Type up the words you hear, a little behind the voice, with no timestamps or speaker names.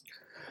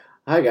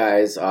Hi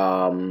guys.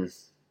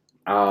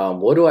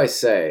 What do I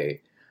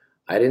say?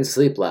 I didn't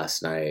sleep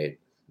last night.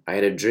 I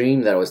had a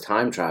dream that I was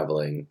time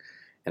traveling,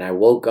 and I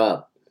woke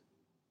up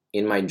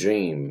in my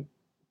dream,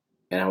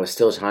 and I was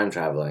still time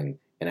traveling,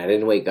 and I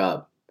didn't wake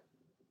up.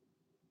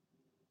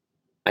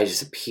 I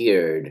just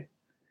appeared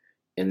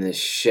in this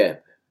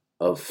ship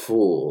of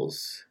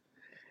fools,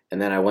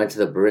 and then I went to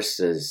the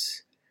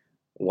baristas,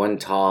 one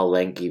tall,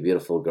 lanky,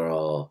 beautiful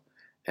girl,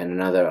 and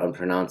another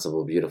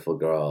unpronounceable, beautiful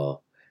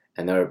girl,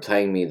 and they were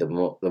playing me the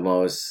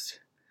most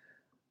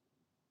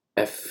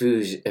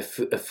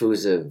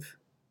effusive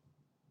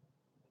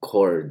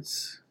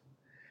chords,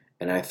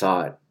 and I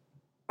thought,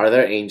 are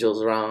there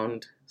angels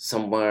around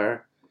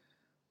somewhere?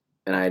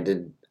 And I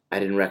didn't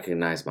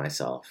recognize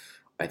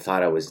myself. I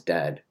thought I was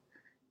dead,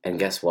 and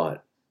guess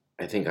what?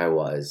 I think I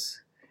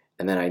was.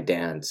 And then I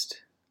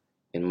danced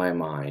in my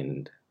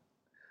mind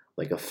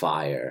like a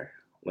firecracker,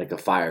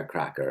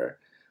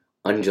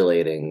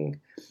 undulating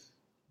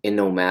in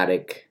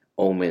nomadic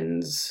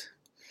omens,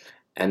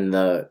 and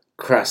the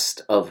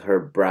crest of her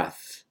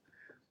breath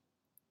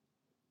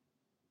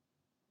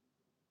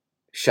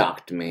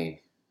shocked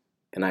me,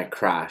 and I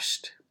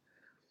crashed.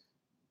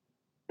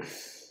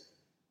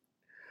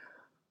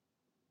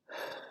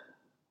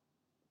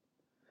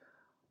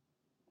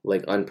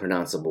 Like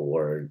unpronounceable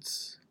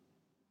words,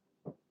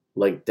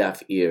 like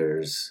deaf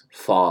ears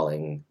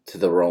falling to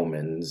the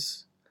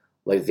Romans,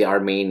 like the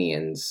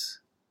Armenians,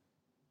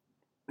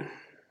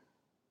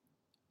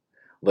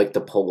 like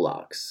the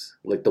Polacks,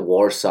 like the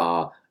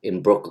Warsaw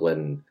in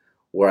Brooklyn,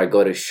 where I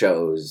go to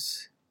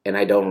shows, and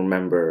I don't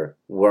remember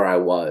where I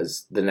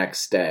was the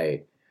next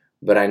day,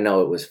 but I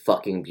know it was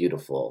fucking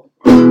beautiful.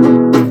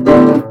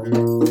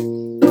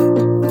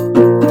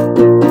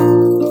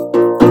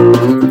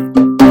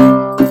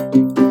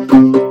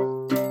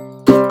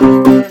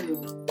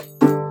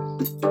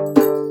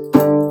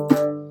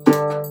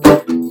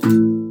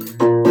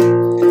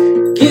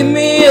 Give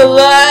me a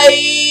light,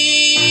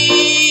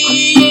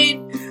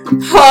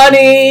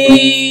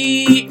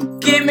 honey.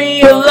 Give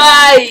me a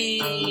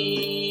light,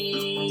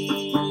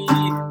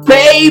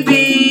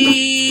 baby.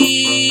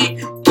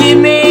 Give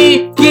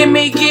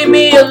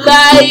me a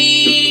light,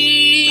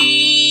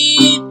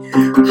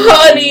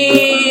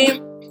 honey.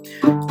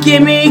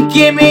 Give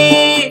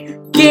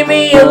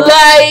me a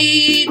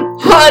light,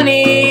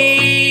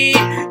 honey.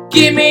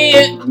 Give me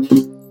a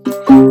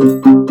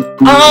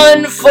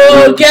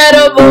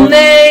unforgettable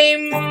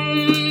name,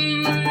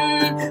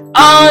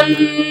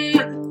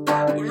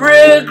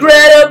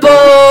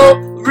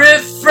 unregrettable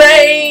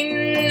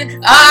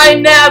refrain. I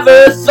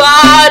never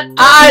thought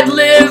I'd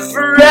live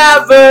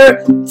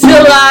forever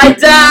till I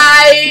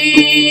died.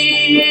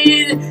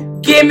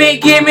 Give me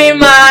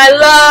my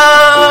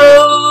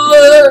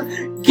love.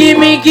 Give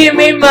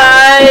me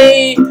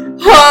my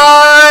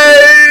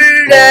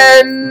heart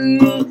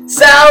and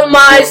sell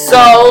my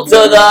soul to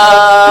the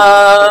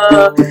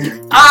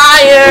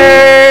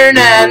iron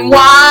and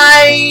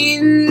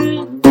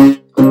wine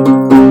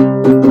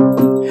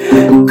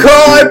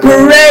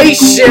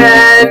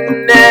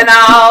corporation, and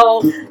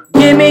I'll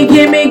give me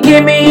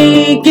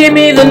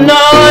the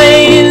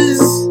noise.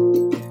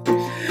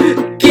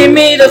 Give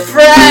me the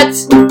fret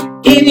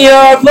in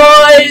your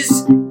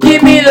voice.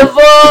 Give me the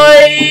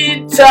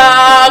void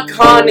talk,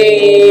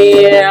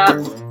 honey.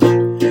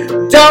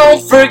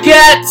 Don't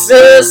forget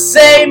to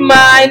say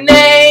my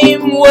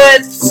name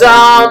with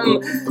some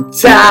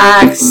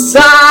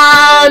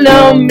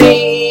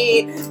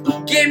taxonomy.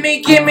 Give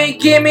me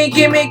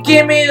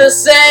the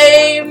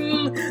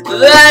same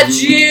that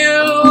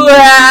you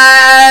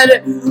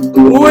had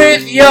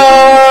with your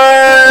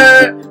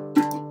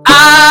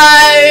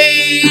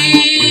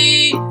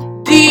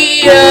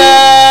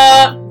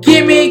idea.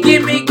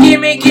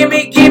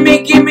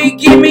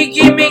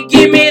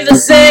 Give me the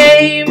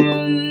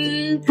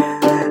same.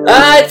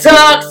 I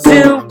talked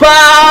to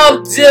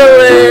Bob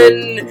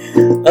Dylan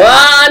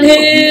on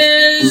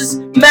his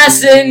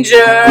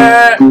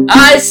messenger.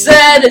 I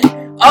said,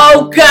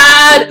 oh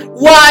God,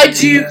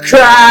 why'd you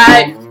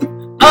cry?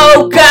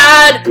 Oh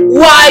God,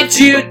 why'd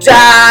you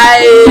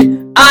die?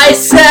 I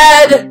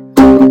said,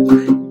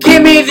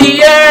 give me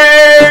the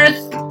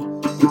earth.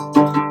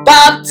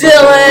 Bob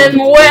Dylan,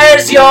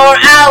 where's your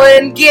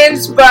Allen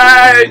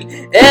Ginsberg?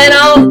 And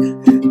I'll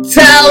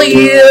tell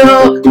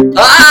you,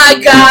 I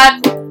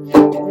got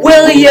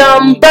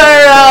William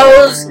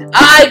Burroughs.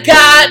 I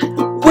got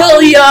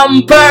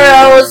William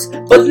Burroughs,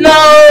 but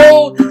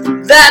no,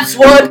 that's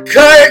what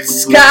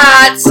Kurt's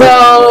got.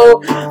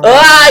 So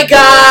I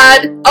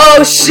got,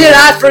 oh shit,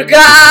 I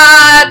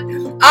forgot.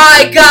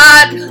 I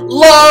got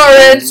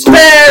Lawrence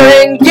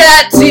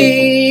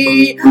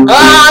Ferlinghetti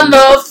on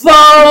the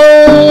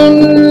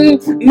phone.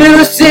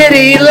 New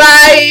City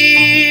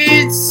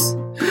Lights,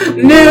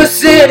 New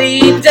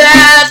City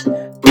Death,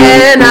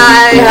 and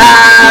I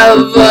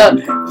have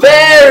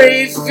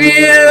very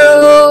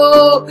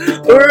few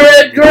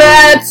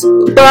regrets,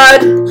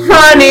 but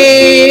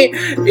honey,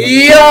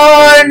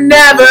 you're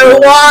never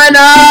one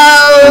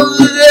of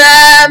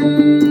them.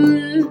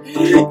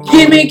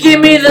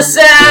 Gimme the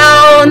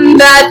sound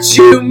that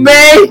you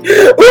make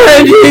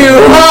when you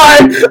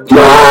heart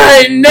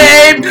my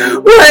name,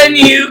 when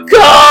you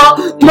call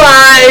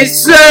my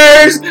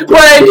sirs,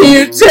 when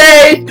you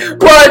take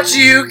what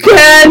you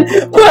can,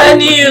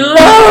 when you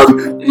love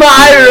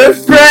my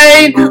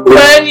refrain,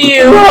 when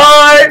you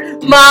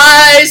heart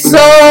my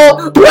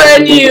soul,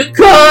 when you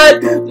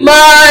cut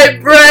my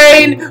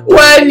brain,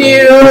 when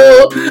you,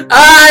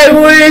 I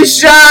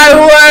wish I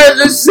were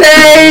the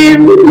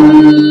same.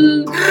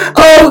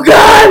 Oh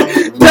God,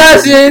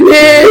 doesn't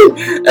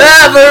it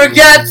ever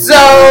get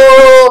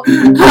so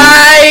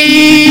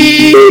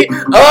high?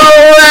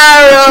 Oh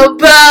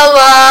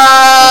Arabella,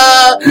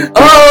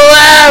 oh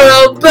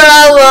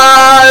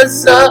Arabella,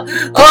 so,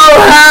 oh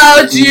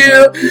how'd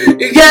you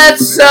get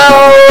so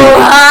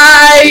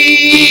high?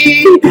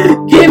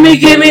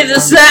 Gimme the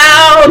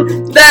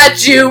sound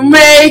that you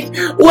make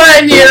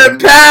when you're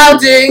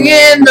pounding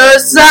in the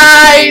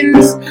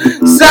signs,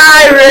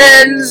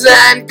 sirens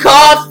and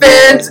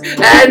coffins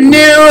and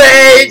new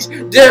age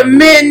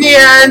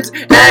dominions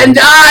and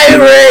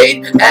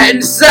irate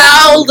and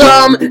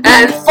seldom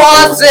and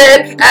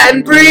faucet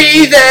and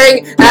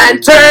breathing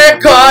and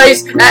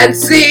turquoise and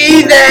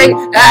seething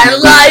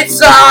and lights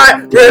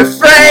are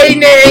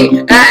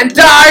refraining and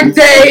dark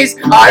days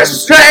are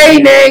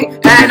straining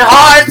and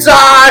hearts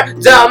are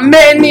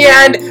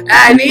dominion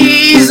and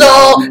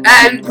easel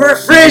and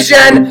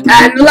precision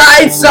and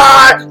lights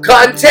are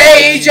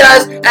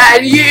contagious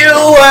and you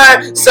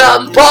were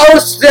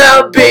supposed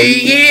to be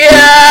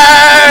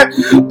here.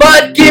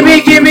 But gimme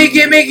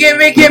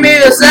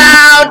the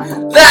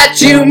sound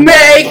that you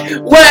make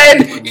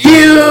when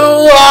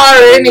you are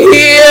in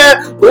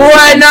here.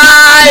 When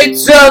I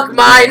took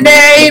my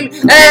name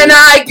and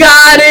I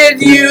got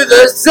it you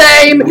the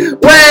same.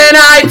 When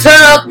I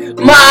took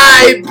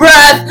my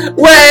breath,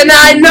 when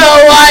I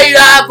know I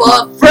have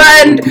a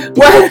friend,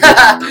 when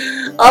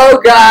oh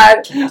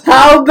God,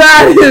 how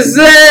bad is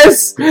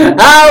this?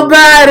 How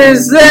bad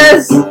is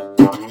this?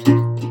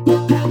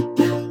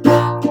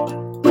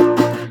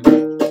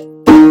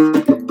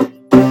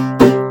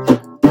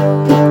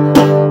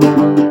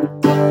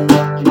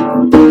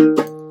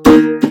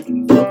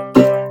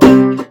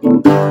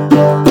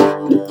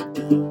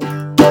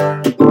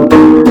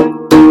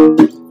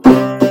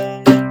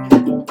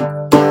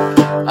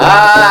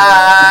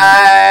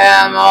 I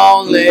am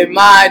only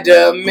my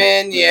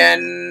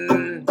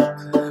dominion,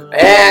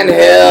 and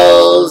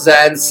hills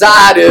and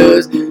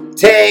sadhus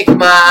take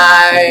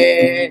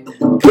my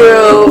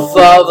proof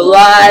of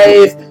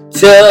life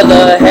to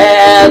the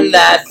hand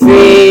that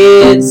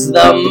feeds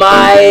the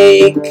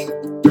mic.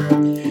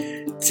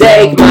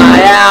 Take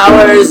my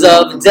hours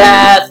of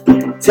death,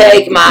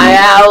 take my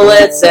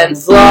outlets and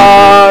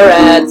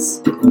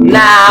florets.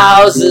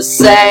 Now's the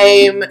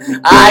same.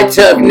 I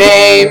took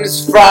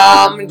names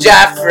from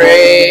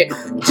Jeffrey,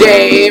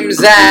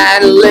 James,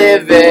 and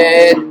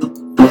Livid.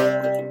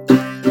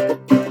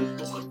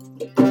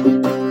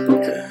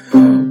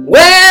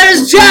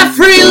 Where's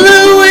Jeffrey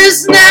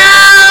Lewis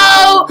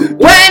now?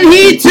 When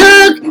he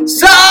took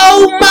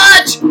so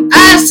much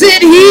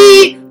acid,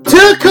 he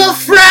took a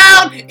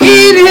frown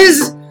in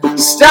his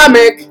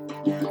stomach,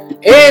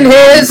 in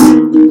his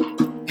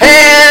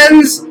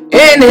hands,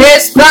 in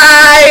his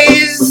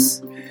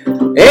thighs,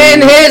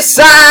 in his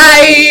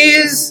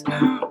size.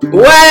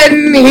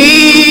 When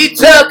he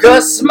took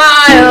a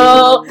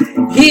smile,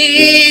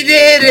 he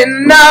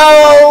didn't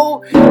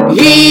know.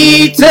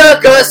 He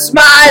took a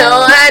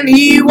smile and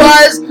he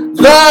was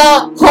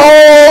the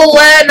whole,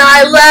 and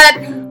I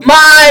let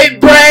my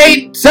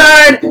brain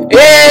turn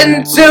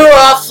into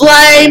a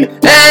flame,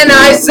 and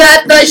I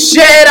set the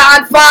shit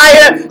on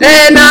fire,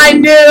 and I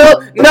knew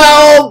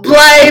no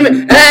blame,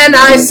 and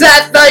I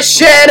set the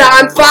shit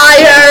on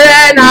fire,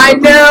 and I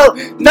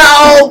knew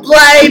no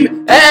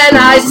blame, and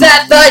I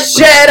set the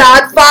shit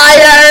on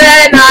fire,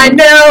 and I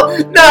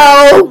knew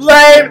no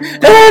blame,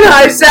 and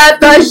I set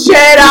the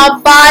shit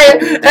on fire,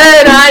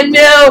 and I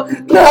knew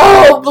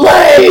no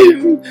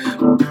blame.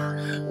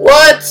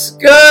 What's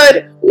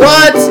good?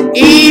 What's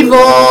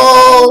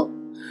evil?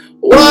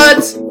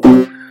 What's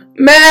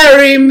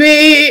marry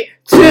me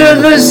to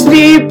the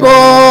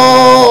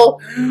steeple?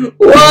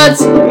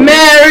 What's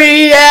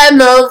Mary and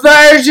the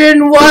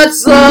Virgin?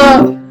 What's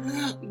the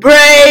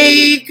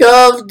break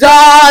of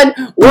dawn?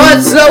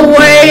 What's the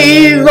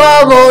wave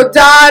of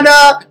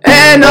O'Donna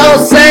and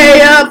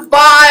Hosea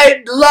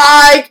fight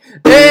like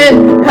it?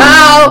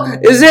 How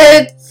is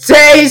it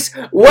taste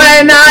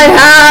when I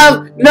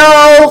have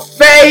no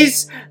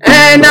face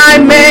and I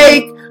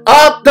make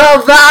up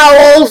the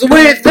vowels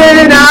with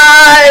an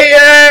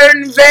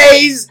iron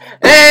vase,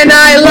 and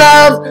I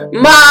love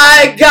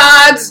my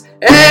gods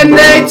and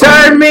they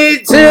turn me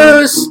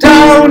to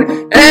stone,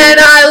 and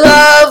I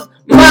love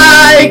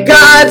my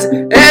gods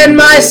and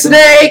my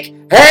snake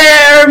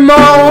hair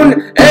moan,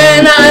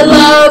 and I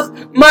love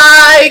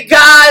my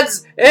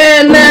gods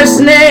and their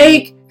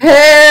snake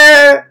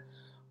hair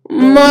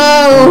moans,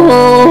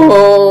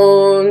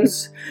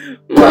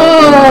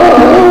 moans,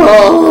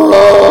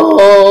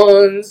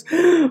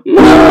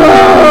 moans.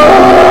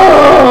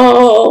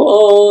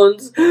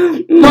 moans,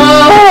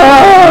 moans.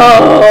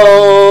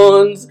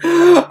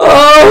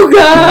 Oh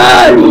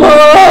God,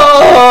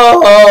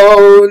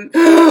 moan.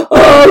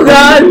 Oh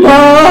God,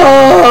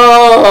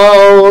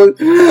 moan.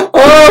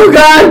 Oh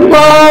God,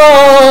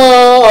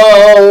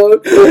 moan.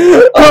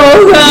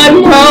 Oh God,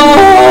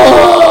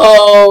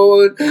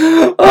 moan.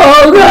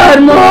 Oh God,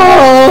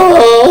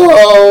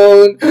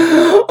 moan.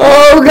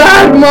 Oh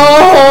God,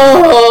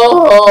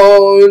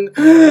 moan.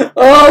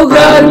 Oh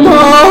God,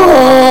 moan.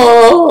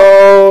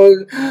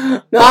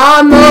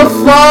 On the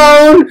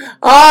phone,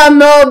 on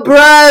the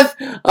breath,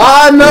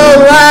 on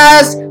the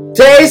last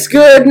taste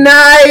good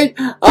night,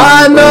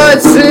 on the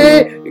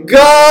cigarette,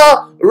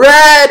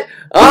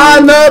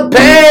 on the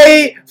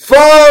pay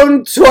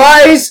phone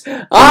twice,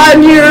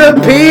 on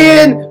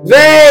European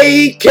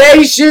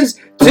vacations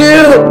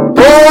to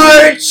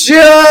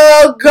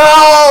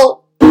Portugal.